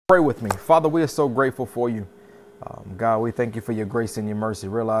Pray with me. Father, we are so grateful for you. God, we thank you for your grace and your mercy,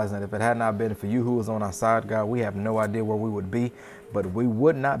 realizing that if it had not been for you who was on our side, God, we have no idea where we would be, but we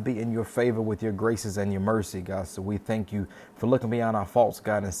would not be in your favor with your graces and your mercy, God. So we thank you for looking beyond our faults,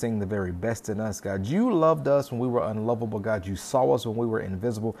 God, and seeing the very best in us, God. You loved us when we were unlovable, God. You saw us when we were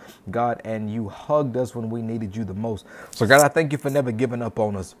invisible, God, and you hugged us when we needed you the most. So, God, I thank you for never giving up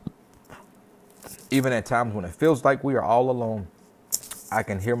on us. Even at times when it feels like we are all alone, I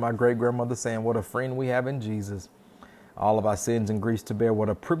can hear my great grandmother saying, what a friend we have in Jesus. All of our sins and griefs to bear. What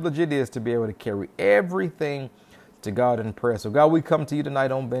a privilege it is to be able to carry everything to God in prayer. So, God, we come to you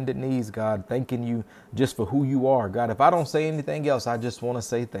tonight on bended knees, God, thanking you just for who you are. God, if I don't say anything else, I just want to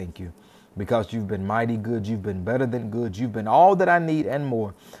say thank you. Because you've been mighty good. You've been better than good. You've been all that I need and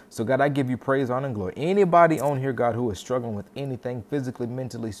more. So, God, I give you praise, honor, and glory. Anybody on here, God, who is struggling with anything physically,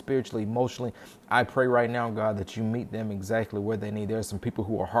 mentally, spiritually, emotionally, I pray right now, God, that you meet them exactly where they need. There are some people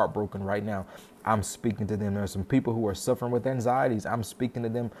who are heartbroken right now. I'm speaking to them. There are some people who are suffering with anxieties. I'm speaking to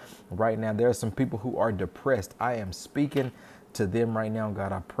them right now. There are some people who are depressed. I am speaking to them right now,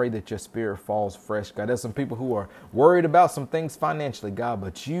 God. I pray that your spirit falls fresh, God. There's some people who are worried about some things financially, God,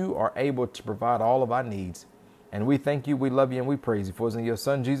 but you are able to provide all of our needs. And we thank you, we love you, and we praise you. For it's in your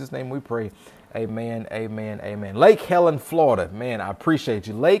son, Jesus' name, we pray. Amen, amen, amen. Lake Helen, Florida. Man, I appreciate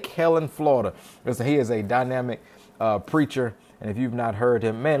you. Lake Helen, Florida. Listen, he is a dynamic preacher. And if you've not heard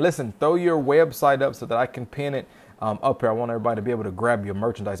him, man, listen, throw your website up so that I can pin it up here. I want everybody to be able to grab your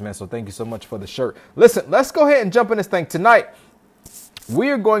merchandise, man. So thank you so much for the shirt. Listen, let's go ahead and jump in this thing. Tonight, we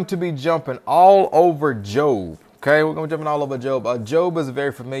are going to be jumping all over Job. Okay, we're going to be jumping all over Job. Job is a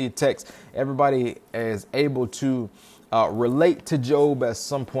very familiar text. Everybody is able to relate to Job at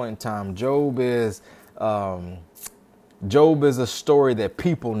some point in time. Job is a story that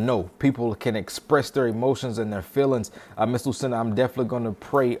people know. People can express their emotions and their feelings. Miss Lucinda, I'm definitely going to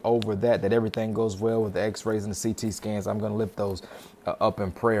pray over that everything goes well with the x-rays and the CT scans. I'm going to lift those up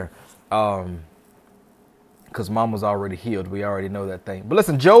in prayer. Because mama's already healed. We already know that thing. But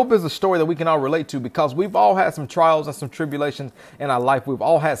listen, Job is a story that we can all relate to because we've all had some trials and some tribulations in our life. We've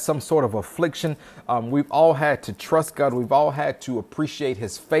all had some sort of affliction. We've all had to trust God. We've all had to appreciate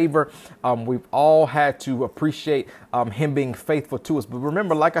his favor. We've all had to appreciate him being faithful to us. But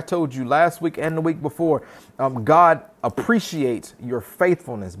remember, like I told you last week and the week before, God appreciates your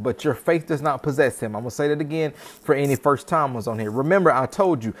faithfulness, but your faith does not possess him. I'm going to say that again for any first timers on here. Remember, I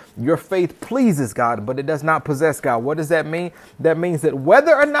told you your faith pleases God, but it does not possess God. What does that mean? That means that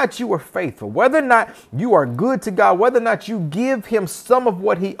whether or not you are faithful, whether or not you are good to God, whether or not you give him some of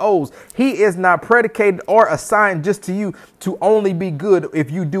what he owes, he is not predicated or assigned just to you to only be good if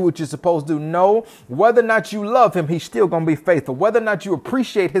you do what you're supposed to do. No, whether or not you love him, he's still going to be faithful. Whether or not you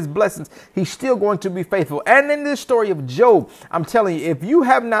appreciate his blessings, he's still going to be faithful. And in this story of Job, I'm telling you, if you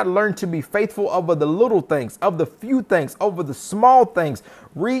have not learned to be faithful over the little things, of the few things, over the small things,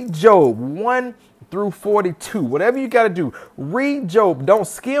 read Job 1 through 42. Whatever you got to do, read Job. Don't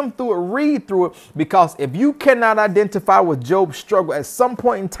skim through it, read through it, because if you cannot identify with Job's struggle at some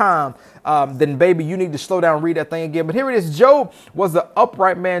point in time, then baby, you need to slow down and read that thing again. But here it is. Job was an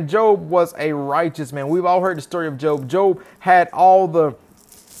upright man. Job was a righteous man. We've all heard the story of Job. Job had all the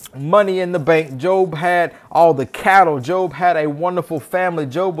money in the bank. Job had all the cattle. Job had a wonderful family.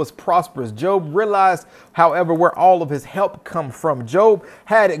 Job was prosperous. Job realized, however, where all of his help come from. Job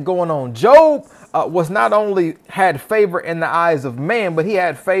had it going on. Job was not only had favor in the eyes of man, but he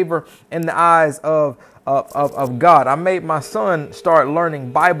had favor in the eyes of God. I made my son start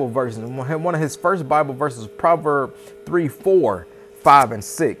learning Bible verses. One of his first Bible verses, Proverbs 3, 4, 5, and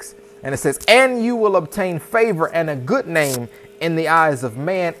 6. And it says, and you will obtain favor and a good name in the eyes of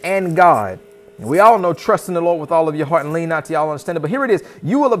man and God. And we all know trust in the Lord with all of your heart and lean not to your own understanding. But here it is.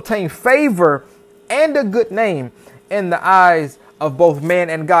 You will obtain favor and a good name in the eyes of both man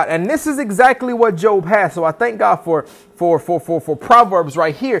and God. And this is exactly what Job has. So I thank God for Proverbs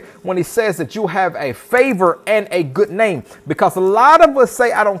right here when he says that you have a favor and a good name. Because a lot of us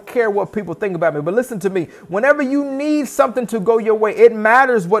say, I don't care what people think about me. But listen to me. Whenever you need something to go your way, it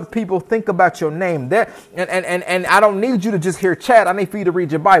matters what people think about your name. And I don't need you to just hear chat. I need for you to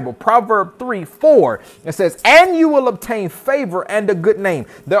read your Bible. Proverbs 3, 4. It says, and you will obtain favor and a good name.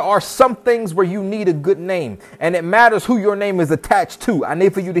 There are some things where you need a good name. And it matters who your name is attached to. I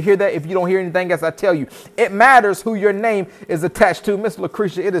need for you to hear that. If you don't hear anything else, I tell you, it matters who your name name is attached to. Miss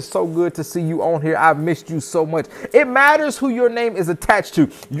Lucretia, it is so good to see you on here. I've missed you so much. It matters who your name is attached to.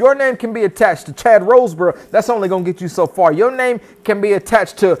 Your name can be attached to Chad Roseborough. That's only going to get you so far. Your name can be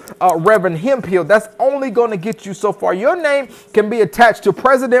attached to Reverend Hemphill. That's only going to get you so far. Your name can be attached to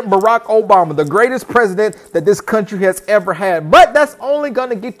President Barack Obama, the greatest president that this country has ever had. But that's only going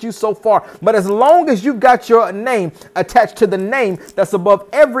to get you so far. But as long as you got your name attached to the name that's above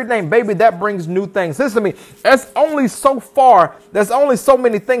every name, baby, that brings new things. Listen to me. That's only so far. There's only so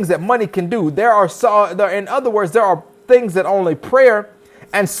many things that money can do. In other words, there are things that only prayer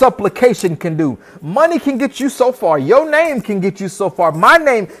and supplication can do. Money can get you so far. Your name can get you so far. My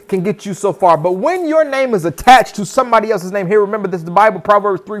name can get you so far. But when your name is attached to somebody else's name, here, remember this is the Bible,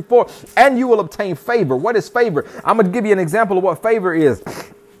 Proverbs 3:4, and you will obtain favor. What is favor? I'm going to give you an example of what favor is.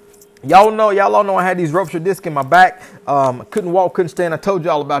 Y'all all know I had these ruptured discs in my back. Couldn't walk, couldn't stand. I told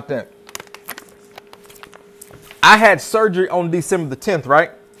y'all about that. I had surgery on December the 10th, right?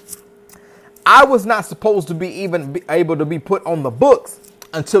 I was not supposed to be able to be put on the books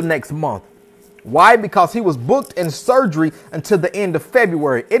until next month. Why? Because he was booked in surgery until the end of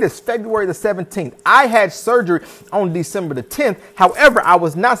February. It is February the 17th. I had surgery on December the 10th. However, I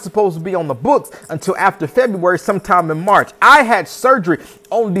was not supposed to be on the books until after February, sometime in March. I had surgery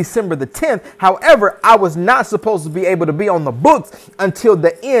on December the 10th. However, I was not supposed to be able to be on the books until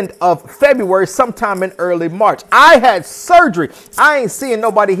the end of February, sometime in early March. I had surgery. I ain't seeing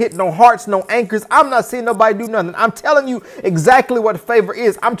nobody hit no hearts, no anchors. I'm not seeing nobody do nothing. I'm telling you exactly what favor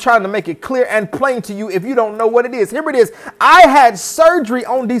is. I'm trying to make it clear and plain to you if you don't know what it is. Here it is. I had surgery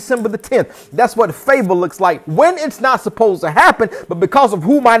on December the 10th. That's what favor looks like when it's not supposed to happen, but because of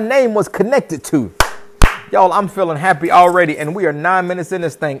who my name was connected to. Y'all, I'm feeling happy already, and we are 9 minutes in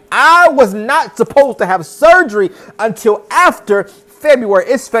this thing. I was not supposed to have surgery until after February.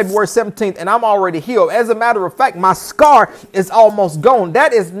 It's February 17th, and I'm already healed. As a matter of fact, my scar is almost gone.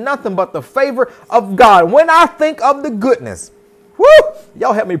 That is nothing but the favor of God. When I think of the goodness, woo,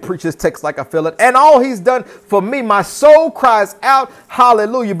 y'all help me preach this text like I feel it. And all he's done for me, my soul cries out,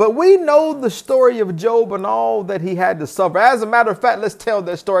 hallelujah. But we know the story of Job and all that he had to suffer. As a matter of fact, let's tell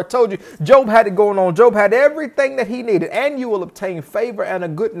that story. I told you, Job had it going on. Job had everything that he needed, and you will obtain favor and a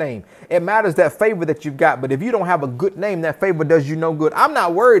good name. It matters that favor that you've got. But if you don't have a good name, that favor does you no good. I'm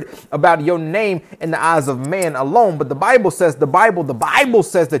not worried about your name in the eyes of man alone. But the Bible says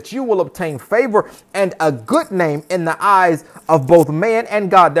that you will obtain favor and a good name in the eyes of both man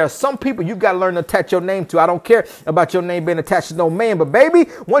and God. There are some people you got to learn to attach your name to. I don't care about your name being attached to no man, but baby,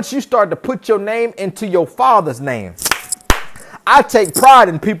 once you start to put your name into your father's name, I take pride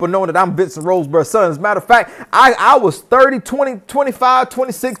in people knowing that I'm Vincent Roseborough's son. As a matter of fact, I was 30, 20, 25,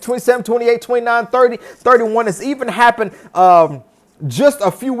 26, 27, 28, 29, 30, 31. It's even happened just a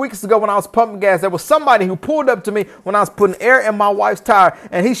few weeks ago when I was pumping gas. There was somebody who pulled up to me when I was putting air in my wife's tire,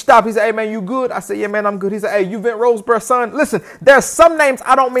 and he stopped. He said, "Hey man, you good?" I said, "Yeah man, I'm good." He said, "Hey, you Vint Roseborough's son?" Listen, there's some names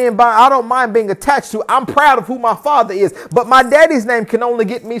I don't mind being attached to. I'm proud of who my father is, but my daddy's name can only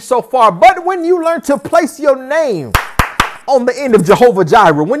get me so far. But when you learn to place your name on the end of Jehovah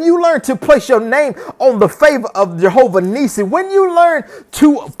Jireh, when you learn to place your name on the favor of Jehovah Nissi, when you learn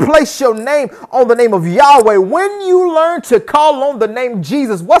to place your name on the name of Yahweh, when you learn to call on the name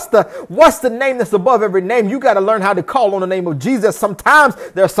Jesus, what's the name that's above every name? You got to learn how to call on the name of Jesus.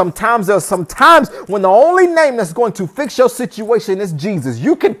 There's sometimes when the only name that's going to fix your situation is Jesus.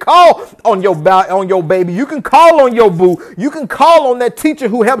 You can call on your baby. You can call on your boo. You can call on that teacher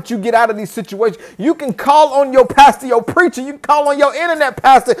who helped you get out of these situations. You can call on your pastor, your preacher. You can call on your internet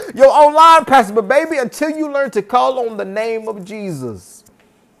pastor, your online pastor. But baby, until you learn to call on the name of Jesus,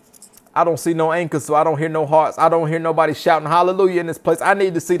 I don't see no anchors, so I don't hear no hearts. I don't hear nobody shouting hallelujah in this place. I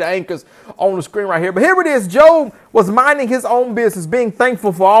need to see the anchors on the screen right here. But here it is. Job was minding his own business, being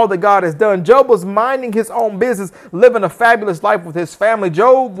thankful for all that God has done. Job was minding his own business, living a fabulous life with his family.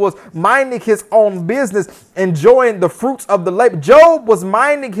 Job was minding his own business, enjoying the fruits of the labor. Job was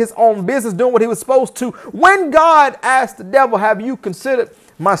minding his own business, doing what he was supposed to. When God asked the devil, "Have you considered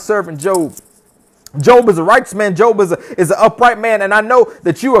my servant Job?" Job is a righteous man. Job is an upright man. And I know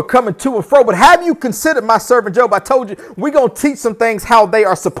that you are coming to and fro, but have you considered my servant Job? I told you, we're going to teach some things how they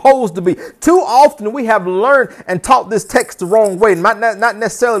are supposed to be. Too often we have learned and taught this text the wrong way. Not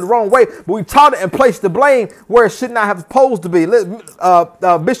necessarily the wrong way, but we taught it and placed the blame where it should not have supposed to be.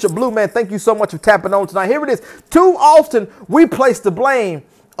 Bishop Blue, man, thank you so much for tapping on tonight. Here it is. Too often we place the blame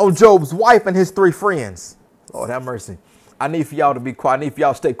on Job's wife and his 3 friends. Lord have mercy. I need for y'all to be quiet. I need for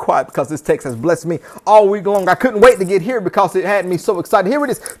y'all to stay quiet because this text has blessed me all week long. I couldn't wait to get here because it had me so excited. Here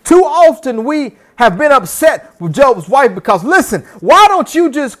it is. Too often we have been upset with Job's wife because, listen, why don't you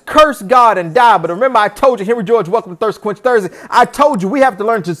just curse God and die? But remember, I told you, Henry George, welcome to Thirst Quench Thursday. I told you we have to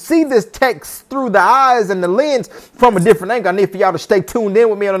learn to see this text through the eyes and the lens from a different angle. I need for y'all to stay tuned in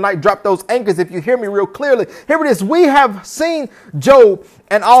with me on the night. Drop those anchors if you hear me real clearly. Here it is. We have seen Job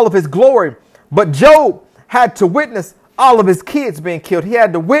and all of his glory, but Job had to witness all of his kids being killed. He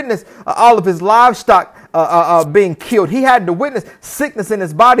had to witness all of his livestock being killed. He had to witness sickness in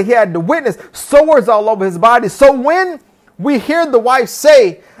his body. He had to witness sores all over his body. So when we hear the wife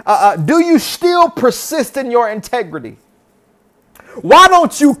say, do you still persist in your integrity? Why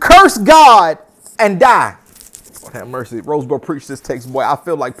don't you curse God and die? Lord have mercy. Roseboro preached this text, boy. I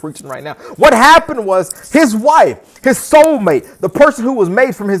feel like preaching right now. What happened was his wife, his soulmate, the person who was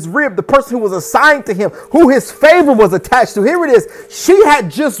made from his rib, the person who was assigned to him, who his favor was attached to. Here it is. She had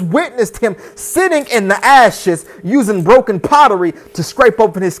just witnessed him sitting in the ashes using broken pottery to scrape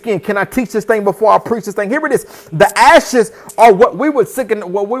open his skin. Can I teach this thing before I preach this thing? Here it is. The ashes are what we would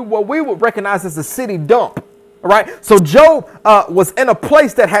recognize as a city dump. All right. So Job was in a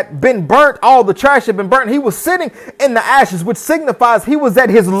place that had been burnt. All the trash had been burnt. He was sitting in the ashes, which signifies he was at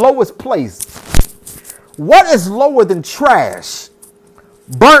his lowest place. What is lower than trash?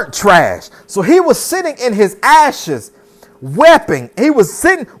 Burnt trash. So he was sitting in his ashes, weeping. He was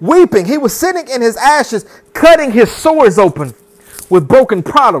sitting, weeping. He was sitting in his ashes, cutting his sores open with broken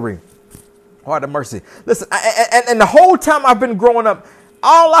pottery. Lord have mercy. Listen, and the whole time I've been growing up,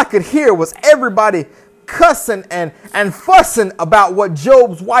 all I could hear was everybody cussing and fussing about what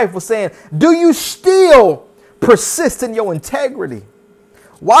Job's wife was saying. Do you still persist in your integrity?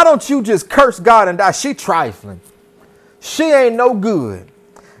 Why don't you just curse God and die? She trifling. She ain't no good.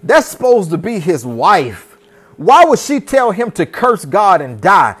 That's supposed to be his wife. Why would she tell him to curse God and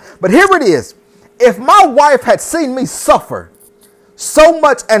die? But here it is. If my wife had seen me suffer so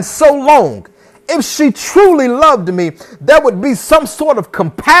much and so long, if she truly loved me, there would be some sort of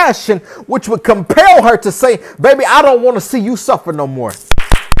compassion which would compel her to say, baby, I don't want to see you suffer no more.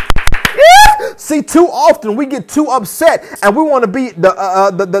 Yeah. See, too often we get too upset and we want to be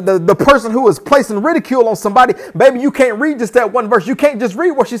the person who is placing ridicule on somebody. Baby, you can't read just that one verse. You can't just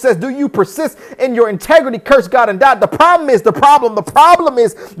read what she says. Do you persist in your integrity, curse God and die? The problem is the problem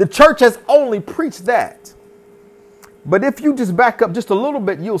is the church has only preached that. But if you just back up just a little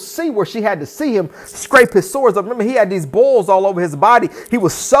bit, you'll see where she had to see him scrape his sores up. Remember, he had these boils all over his body. He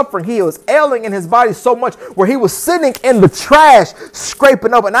was suffering. He was ailing in his body so much where he was sitting in the trash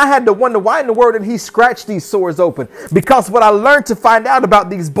scraping up. And I had to wonder, why in the world did he scratch these sores open? Because what I learned to find out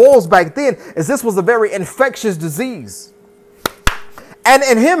about these boils back then is this was a very infectious disease. And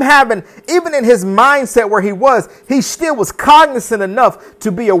in him having, even in his mindset where he still was cognizant enough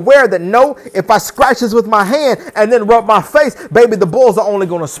to be aware that no, if I scratch this with my hand and then rub my face, baby, the boils are only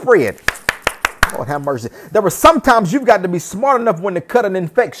going to spread. Lord have mercy. There were sometimes you've got to be smart enough when to cut an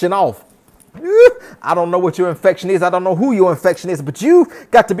infection off. I don't know what your infection is. I don't know who your infection is, but you've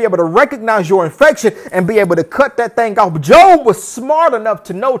got to be able to recognize your infection and be able to cut that thing off. Job was smart enough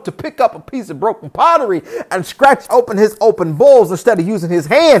to know to pick up a piece of broken pottery and scratch open his open boils instead of using his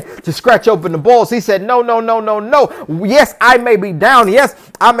hand to scratch open the boils. He said, no. Yes, I may be down. Yes,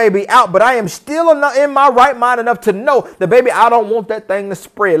 I may be out, but I am still in my right mind enough to know that, baby, I don't want that thing to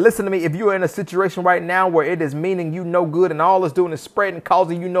spread. Listen to me. If you're in a situation right now where it is meaning you no good and all it's doing is spreading,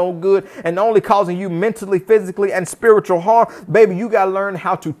 causing you no good, and only causing you mentally, physically, and spiritual harm, baby, you got to learn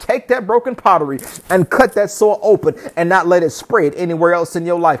how to take that broken pottery and cut that sore open and not let it spread anywhere else in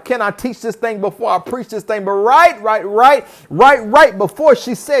your life. Can I teach this thing before I preach this thing? But right before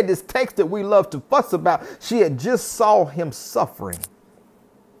she said this text that we love to fuss about, she had just saw him suffering.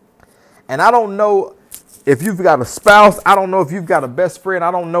 And I don't know if you've got a spouse. I don't know if you've got a best friend.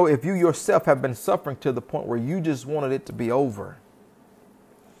 I don't know if you yourself have been suffering to the point where you just wanted it to be over.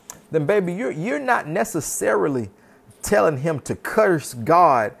 Then, baby, you're not necessarily telling him to curse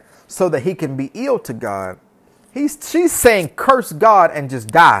God so that he can be ill to God. She's saying curse God and just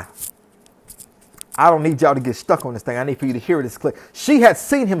die. I don't need y'all to get stuck on this thing. I need for you to hear this clear. She had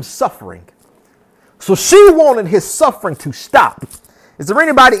seen him suffering. So she wanted his suffering to stop. Is there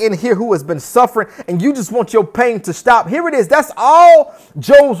anybody in here who has been suffering and you just want your pain to stop? Here it is. That's all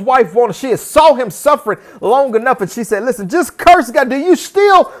Job's wife wanted. She had saw him suffering long enough and she said, listen, just curse God. Do you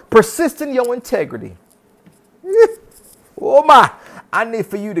still persist in your integrity? Oh my, I need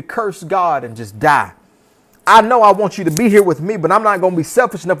for you to curse God and just die. I know I want you to be here with me, but I'm not going to be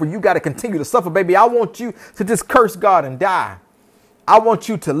selfish enough where you got to continue to suffer, baby. I want you to just curse God and die. I want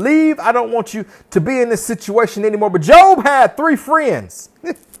you to leave. I don't want you to be in this situation anymore. But Job had 3 friends.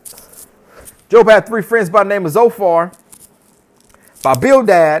 Job had 3 friends by the name of Zophar, by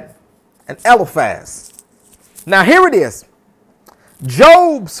Bildad, and Eliphaz. Now here it is.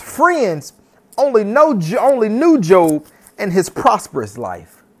 Job's friends only knew Job and his prosperous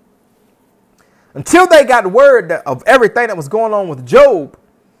life. Until they got word of everything that was going on with Job,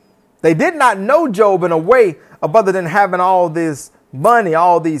 they did not know Job in a way of other than having all this money,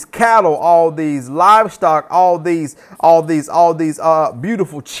 all these cattle, all these livestock, all these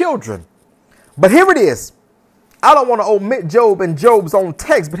beautiful children. But here it is. I don't want to omit Job in Job's own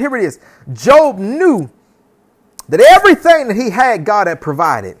text, but here it is. Job knew that everything that he had, God had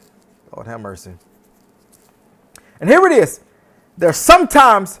provided. Lord have mercy. And here it is. There's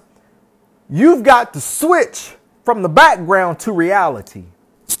sometimes you've got to switch from the background to reality.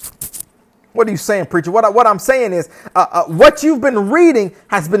 What are you saying, preacher? What I'm saying is what you've been reading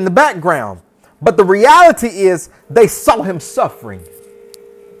has been the background. But the reality is they saw him suffering.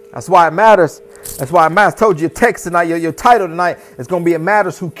 That's why it matters. That's why it matters. I told you your text tonight, your title tonight is going to be It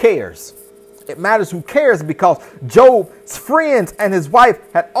Matters Who Cares. It matters who cares because Job's friends and his wife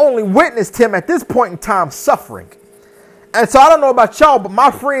had only witnessed him at this point in time suffering. And so I don't know about y'all, but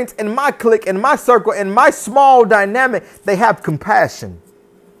my friends in my clique, in my circle, in my small dynamic, they have compassion.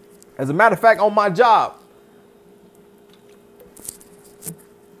 As a matter of fact, on my job,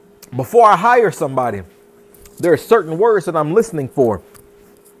 before I hire somebody, there are certain words that I'm listening for.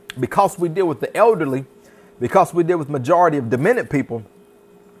 Because we deal with the elderly, because we deal with majority of demented people,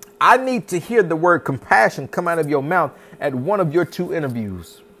 I need to hear the word compassion come out of your mouth at one of your 2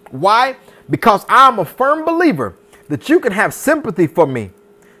 interviews. Why? Because I'm a firm believer that you can have sympathy for me.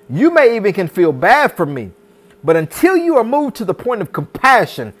 You may even can feel bad for me. But until you are moved to the point of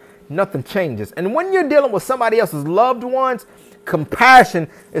compassion, nothing changes. And when you're dealing with somebody else's loved ones, compassion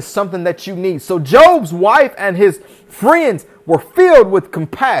is something that you need. So Job's wife and his friends were filled with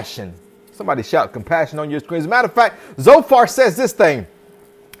compassion. Somebody shout compassion on your screen. As a matter of fact, Zophar says this thing.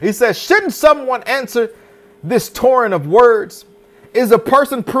 He says, shouldn't someone answer this torrent of words? Is a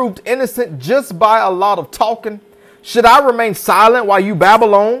person proved innocent just by a lot of talking? Should I remain silent while you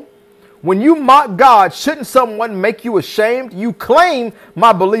babble on? When you mock God, shouldn't someone make you ashamed? You claim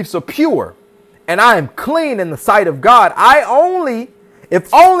my beliefs are pure and I am clean in the sight of God.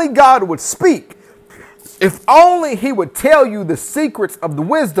 If only God would speak, if only he would tell you the secrets of the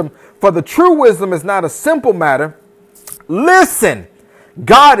wisdom, for the true wisdom is not a simple matter. Listen,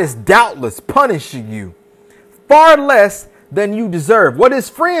 God is doubtless punishing you far less than you deserve. What his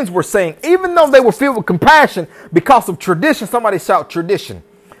friends were saying, even though they were filled with compassion because of tradition, somebody shout tradition,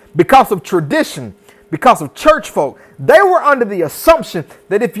 because of tradition, because of church folk, they were under the assumption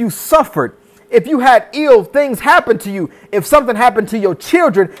that if you suffered, if you had ill things happen to you, if something happened to your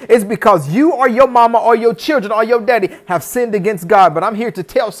children, it's because you or your mama or your children or your daddy have sinned against God. But I'm here to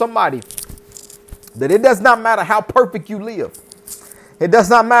tell somebody that it does not matter how perfect you live. It does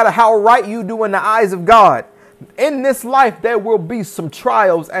not matter how right you do in the eyes of God. In this life, there will be some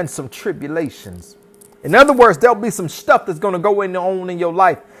trials and some tribulations. In other words, there'll be some stuff that's going to go on in your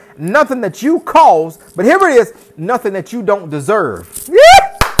life. Nothing that you caused, but here it is, nothing that you don't deserve.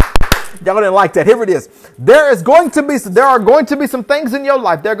 Yeah! Y'all didn't like that. Here it is. There are going to be some things in your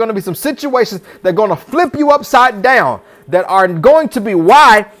life. There are going to be some situations that are going to flip you upside down. That are going to be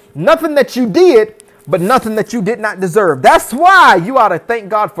why nothing that you did, but nothing that you did not deserve. That's why you ought to thank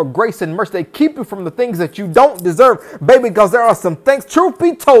God for grace and mercy. They keep you from the things that you don't deserve, baby, because there are some things, truth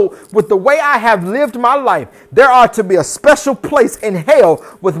be told, with the way I have lived my life, there ought to be a special place in hell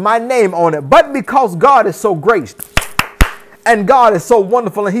with my name on it. But because God is so gracious and God is so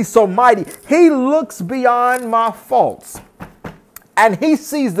wonderful and he's so mighty, he looks beyond my faults. And he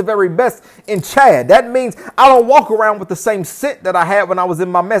sees the very best in Chad. That means I don't walk around with the same scent that I had when I was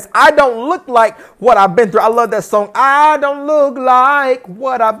in my mess. I don't look like what I've been through. I love that song. I don't look like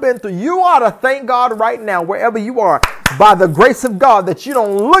what I've been through. You ought to thank God right now, wherever you are, by the grace of God, that you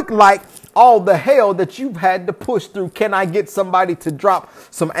don't look like all the hell that you've had to push through. Can I get somebody to drop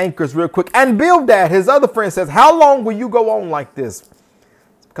some anchors real quick? And Bildad, his other friend, says, how long will you go on like this?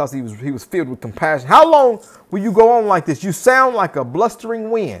 Because he was filled with compassion. How long will you go on like this? You sound like a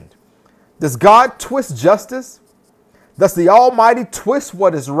blustering wind. Does God twist justice? Does the Almighty twist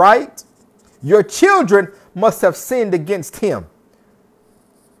what is right? Your children must have sinned against him.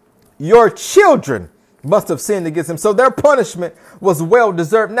 Your children must have sinned against him. So their punishment was well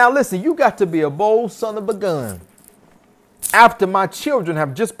deserved. Now listen, you got to be a bold son of a gun. After my children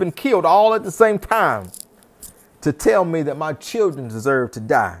have just been killed all at the same time, to tell me that my children deserve to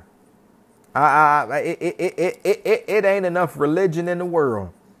die. It ain't enough religion in the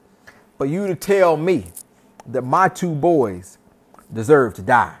world for you to tell me that my 2 boys deserve to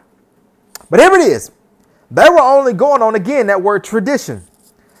die. But here it is. They were only going on, again, that word tradition.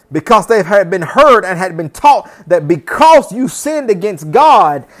 because they had been heard and had been taught that because you sinned against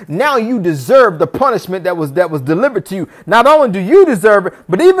God, now you deserve the punishment that was delivered to you. Not only do you deserve it,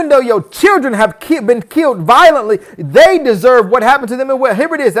 but even though your children have been killed violently, they deserve what happened to them. And well,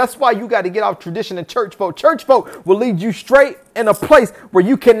 here it is. That's why you got to get off tradition and church folk. Church folk will lead you straight in a place where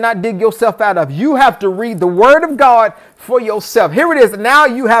you cannot dig yourself out of. You have to read the word of God for yourself. Here it is. Now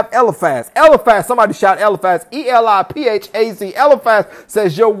you have Eliphaz. Eliphaz, somebody shout Eliphaz, Eliphaaz. Eliphaz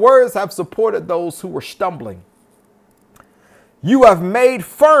says, your words have supported those who were stumbling. You have made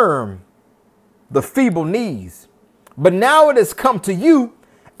firm the feeble knees. But now it has come to you,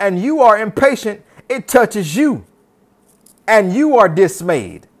 and you are impatient. It touches you, and you are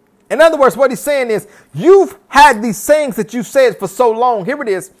dismayed. In other words, what he's saying is, you've had these sayings that you said for so long. Here it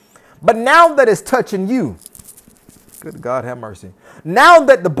is. But now that it's touching you, good God, have mercy. Now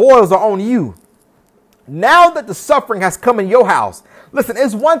that the boils are on you, now that the suffering has come in your house. Listen,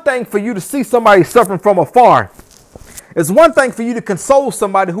 it's one thing for you to see somebody suffering from afar. It's one thing for you to console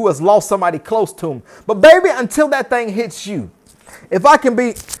somebody who has lost somebody close to him. But baby, until that thing hits you, if I can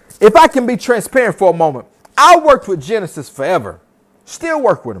be transparent for a moment, I worked with Genesis forever. Still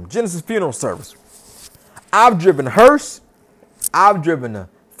work with them. Genesis Funeral Service. I've driven a hearse. I've driven a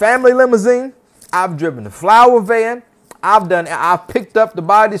family limousine. I've driven a flower van. I've picked up the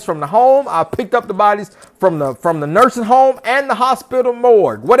bodies from the home. I've picked up the bodies from the nursing home and the hospital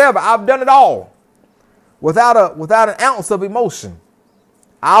morgue. Whatever. I've done it all without an ounce of emotion.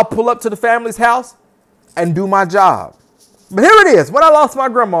 I'll pull up to the family's house and do my job. But here it is. When I lost my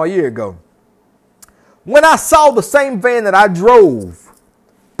grandma a year ago, when I saw the same van that I drove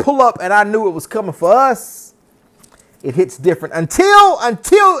pull up and I knew it was coming for us, it hits different until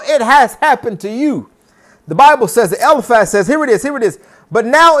it has happened to you. The Bible says, the Eliphaz says, here it is. But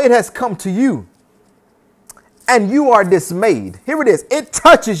now it has come to you and you are dismayed. Here it is. It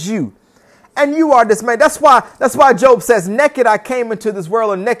touches you and you are dismayed. That's why Job says, naked I came into this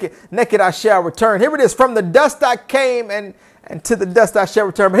world and naked I shall return. Here it is. From the dust I came and to the dust I shall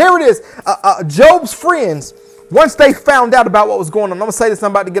return. But here it is. Job's friends, once they found out about what was going on, I'm going to say this,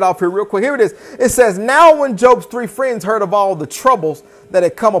 I'm about to get off here real quick. Here it is. It says, now when Job's three friends heard of all the troubles that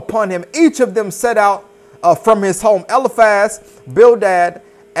had come upon him, each of them set out from his home. Eliphaz, Bildad,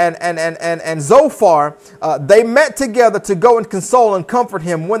 and Zophar, they met together to go and console and comfort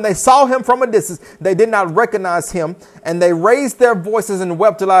him. When they saw him from a distance, they did not recognize him, and they raised their voices and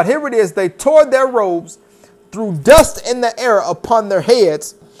wept aloud. Here it is. They tore their robes, threw dust in the air upon their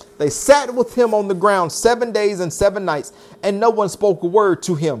heads. They sat with him on the ground 7 days and 7 nights, and no one spoke a word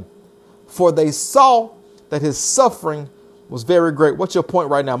to him, for they saw that his suffering was very great. What's your point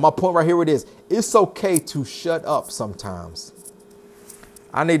right now? My point right here it is. It's okay to shut up sometimes.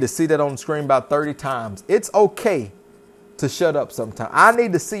 I need to see that on the screen about 30 times. It's okay to shut up sometimes. I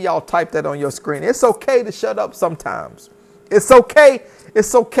need to see y'all type that on your screen. It's okay to shut up sometimes. It's okay.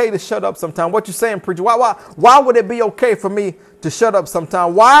 It's okay to shut up sometimes. What you saying, preacher? Why would it be okay for me to shut up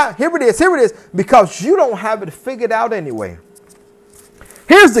sometime? Why? Here it is. Because you don't have it figured out anyway.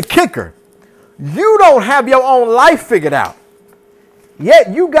 Here's the kicker. You don't have your own life figured out.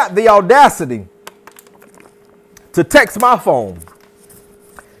 Yet you got the audacity to text my phone.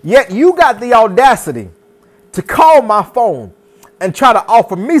 Yet you got the audacity to call my phone and try to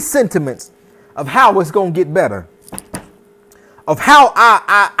offer me sentiments of how it's going to get better. Of how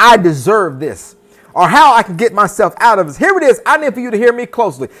I deserve this. Or how I can get myself out of this. Here it is. I need for you to hear me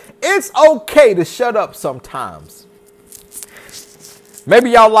closely. It's okay to shut up sometimes. Maybe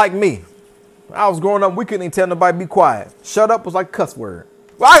y'all like me. When I was growing up, we couldn't even tell nobody to be quiet. Shut up was like a cuss word.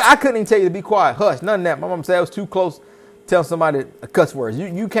 Well, I couldn't even tell you to be quiet. Hush, none of that. My mom said I was too close. Tell somebody a cuss word.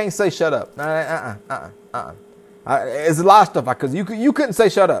 You can't say shut up. It's a lot of stuff because you couldn't say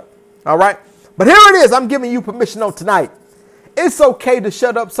shut up. All right. But here it is. I'm giving you permission on tonight. It's okay to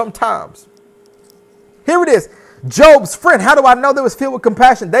shut up sometimes. Here it is. Job's friend. How do I know they was filled with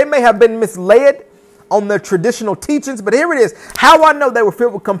compassion? They may have been misled on their traditional teachings, but here it is. How I know they were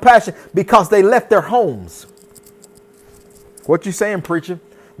filled with compassion, because they left their homes. What you saying, preacher?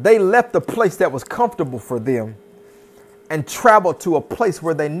 They left the place that was comfortable for them and traveled to a place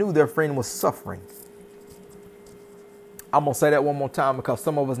where they knew their friend was suffering. I'm going to say that one more time because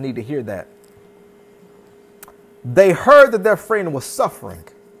some of us need to hear that. They heard that their friend was suffering.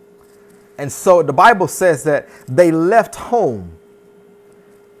 And so the Bible says that they left home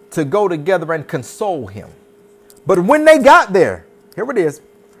to go together and console him. But when they got there, here it is.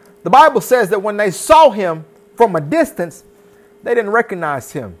 The Bible says that when they saw him from a distance, they didn't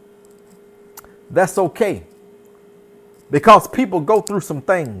recognize him. That's okay. Because people go through some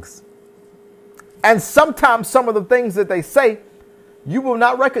things. And sometimes some of the things that they say You will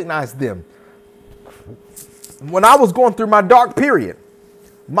not recognize them. When I was going through my dark period,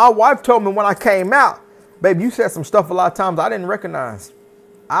 my wife told me when I came out, baby, you said some stuff a lot of times I didn't recognize.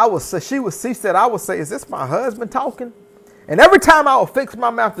 She said, I would say, is this my husband talking? And every time I would fix my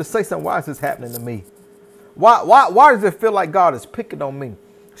mouth to say something, why is this happening to me? Why does it feel like God is picking on me?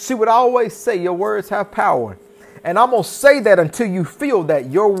 She would always say, your words have power. And I'm going to say that until you feel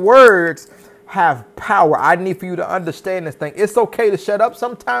that your words have power. I need for you to understand this thing. It's okay to shut up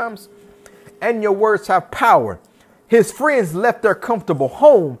sometimes, and your words have power. His friends left their comfortable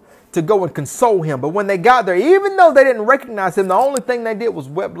home to go and console him. But when they got there, even though they didn't recognize him, the only thing they did was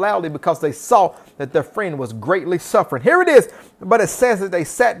wept loudly because they saw that their friend was greatly suffering. Here it is. But it says that they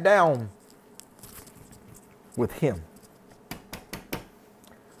sat down with him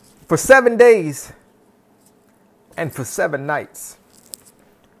for 7 days and for 7 nights.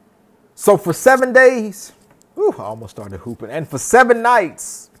 So for 7 days, I almost started hooping. And for 7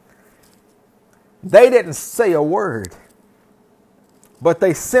 nights, they didn't say a word, but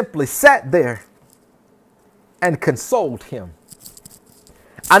they simply sat there and consoled him.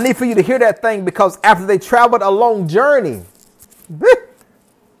 I need for you to hear that thing, because after they traveled a long journey,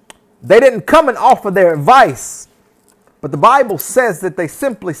 they didn't come and offer their advice, but the Bible says that they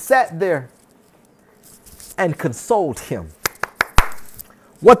simply sat there and consoled him.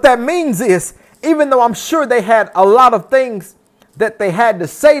 What that means is, even though I'm sure they had a lot of things that they had to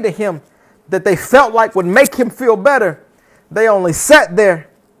say to him that they felt like would make him feel better, they only sat there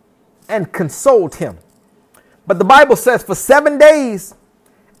and consoled him. But the Bible says for 7 days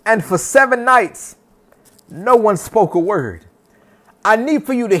and for 7 nights, no one spoke a word. I need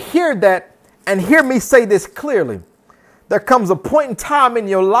for you to hear that and hear me say this clearly. There comes a point in time in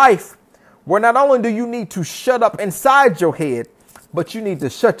your life where not only do you need to shut up inside your head, but you need to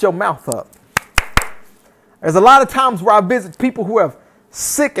shut your mouth up. There's a lot of times where I visit people who have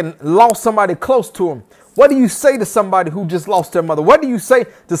sick and lost somebody close to them. What do you say to somebody who just lost their mother? What do you say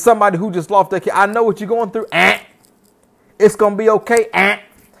to somebody who just lost their kid? I know what you're going through. It's going to be okay.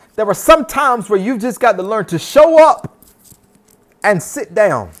 There are some times where you've just got to learn to show up and sit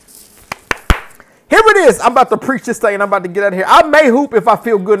down. Here it is. I'm about to preach this thing and I'm about to get out of here. I may hoop if I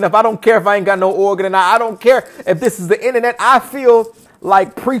feel good enough. I don't care if I ain't got no organ, and I don't care if this is the internet. I feel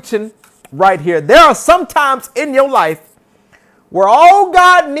like preaching right here. There are some times in your life where all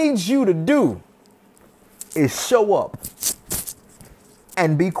God needs you to do is show up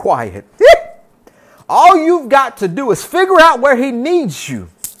and be quiet. All you've got to do is figure out where he needs you.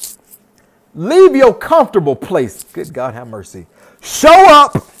 Leave your comfortable place. Good God, have mercy. Show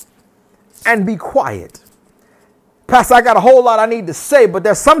up and be quiet. Pastor, I got a whole lot I need to say, but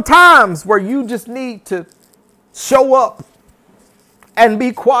there's some times where you just need to show up and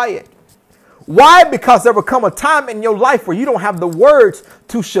be quiet. Why? Because there will come a time in your life where you don't have the words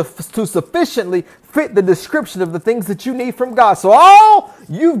to sufficiently fit the description of the things that you need from God. So all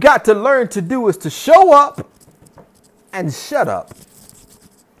you've got to learn to do is to show up and shut up.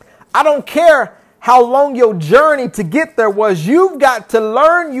 I don't care how long your journey to get there was. You've got to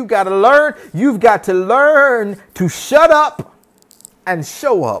learn. You've got to learn to shut up and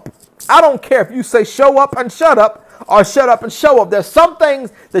show up. I don't care if you say show up and shut up or shut up and show up. There's some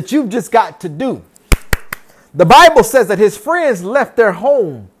things that you've just got to do. The Bible says that his friends left their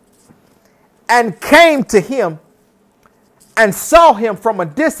home and came to him and saw him from a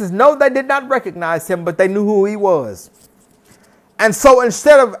distance. No, they did not recognize him, but they knew who he was. And so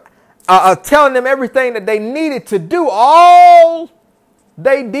instead of telling them everything that they needed to do, all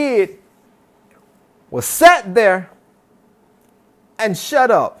they did was sat there and shut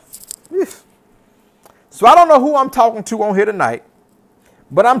up. So I don't know who I'm talking to on here tonight,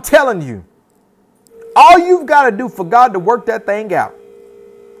 but I'm telling you, all you've got to do for God to work that thing out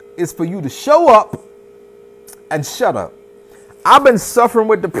is for you to show up and shut up. I've been suffering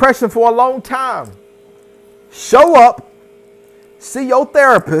with depression for a long time. Show up, see your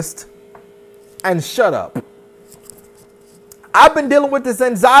therapist, and shut up. I've been dealing with this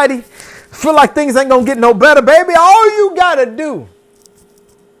anxiety. Feel like things ain't going to get no better. Baby, all you got to do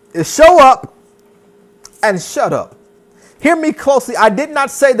is show up and shut up. Hear me closely. I did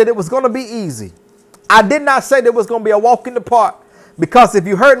not say that it was going to be easy. I did not say that it was going to be a walk in the park. Because if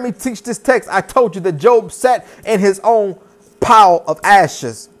you heard me teach this text, I told you that Job sat in his own pile of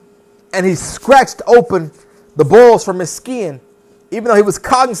ashes and he scratched open the boils from his skin. Even though he was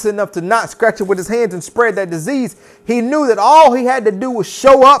cognizant enough to not scratch it with his hands and spread that disease, he knew that all he had to do was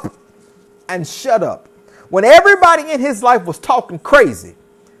show up and shut up. When everybody in his life was talking crazy,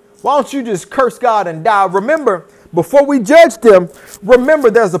 why don't you just curse God and die? Remember, before we judge them, remember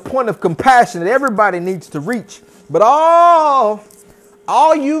there's a point of compassion that everybody needs to reach. But all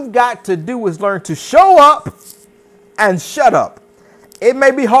All you've got to do is learn to show up and shut up. It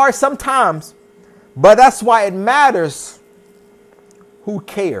may be hard sometimes, but that's why it matters who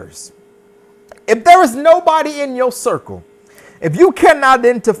cares. If there is nobody in your circle, if you can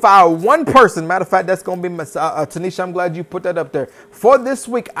identify one person, matter of fact, that's going to be Tanisha, I'm glad you put that up there. For this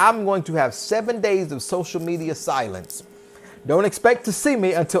week, I'm going to have 7 days of social media silence. Don't expect to see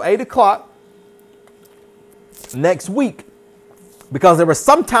me until 8 o'clock next week, because there are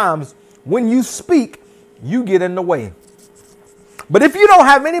some times when you speak, you get in the way. But if you don't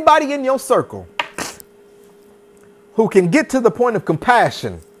have anybody in your circle who can get to the point of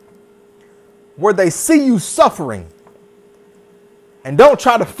compassion where they see you suffering and don't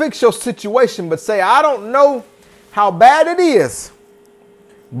try to fix your situation, but say, I don't know how bad it is,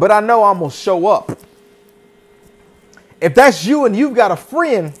 but I know I'm going to show up. If that's you and you've got a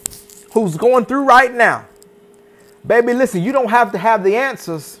friend who's going through right now, baby, listen, you don't have to have the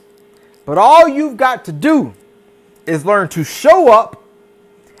answers, but all you've got to do is learn to show up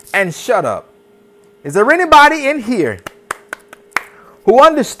and shut up. Is there anybody in here who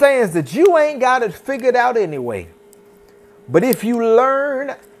understands that you ain't got it figured out anyway? But if you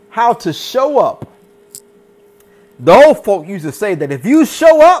learn how to show up, the old folk used to say that if you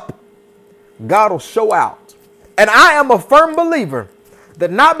show up, God will show out. And I am a firm believer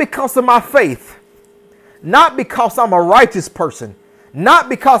that not because of my faith, not because I'm a righteous person, not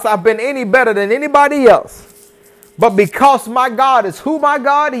because I've been any better than anybody else, but because my God is who my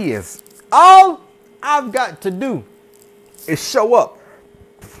God is, all I've got to do is show up.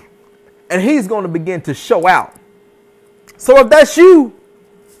 And he's going to begin to show out. So if that's you,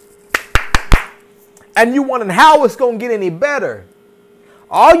 and you wondering how it's going to get any better,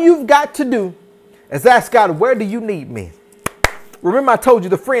 all you've got to do is ask God, where do you need me? Remember I told you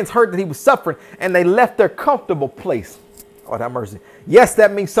the friends heard that he was suffering and they left their comfortable place. Oh, have mercy. Yes,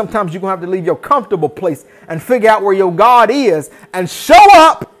 that means sometimes you're going to have to leave your comfortable place and figure out where your God is and show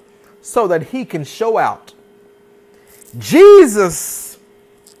up so that he can show out. Jesus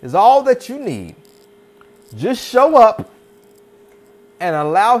is all that you need. Just show up and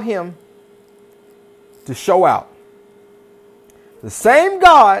allow him to show out. The same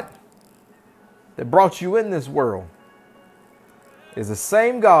God that brought you in this world is the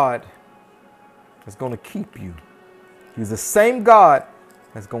same God that's going to keep you. He's the same God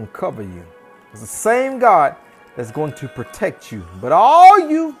that's going to cover you. He's the same God that's going to protect you. But all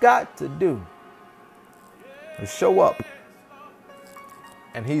you've got to do is show up,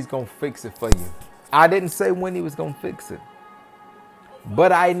 and he's going to fix it for you. I didn't say when he was going to fix it,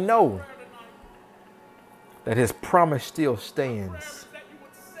 but I know that his promise still stands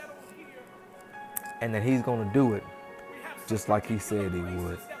and that he's going to do it just like he said he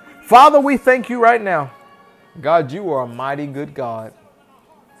would. Father, we thank you right now. God, you are a mighty good God.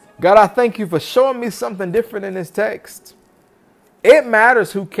 God, I thank you for showing me something different in this text. It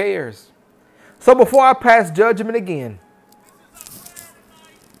matters who cares. So before I pass judgment again,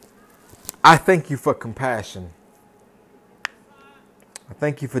 I thank you for compassion. I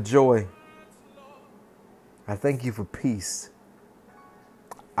thank you for joy. I thank you for peace.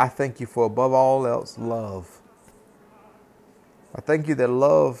 I thank you for, above all else, love. I thank you that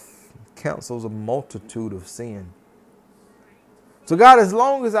love cancels a multitude of sin. So God, as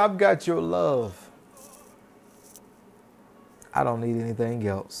long as I've got your love, I don't need anything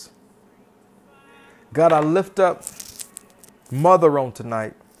else. God, I lift up Mother on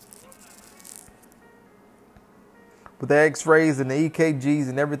tonight. With the x-rays and the EKGs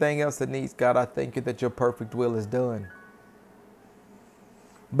and everything else that needs, God, I thank you that your perfect will is done.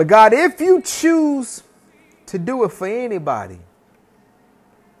 But God, if you choose to do it for anybody,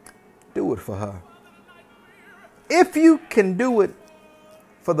 do it for her. If you can do it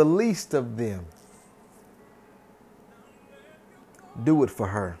for the least of them, do it for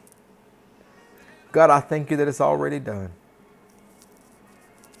her. God, I thank you that it's already done.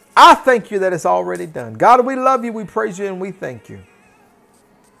 I thank you that it's already done. God, we love you, we praise you, and we thank you.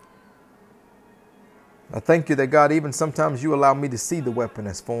 I thank you that, God, even sometimes you allow me to see the weapon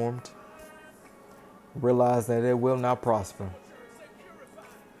that's formed. Realize that it will not prosper.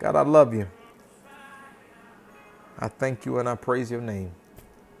 God, I love you. I thank you and I praise your name.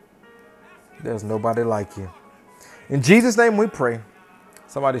 There's nobody like you. In Jesus' name we pray.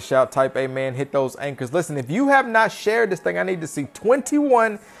 Somebody shout, type amen, hit those anchors. Listen, if you have not shared this thing, I need to see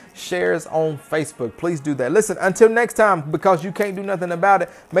 21 shares on Facebook. Please do that. Listen, until next time, because you can't do nothing about it,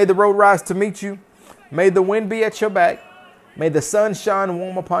 may the road rise to meet you. May the wind be at your back. May the sun shine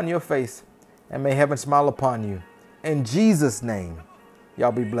warm upon your face. And may heaven smile upon you. In Jesus' name,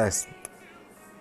 y'all be blessed.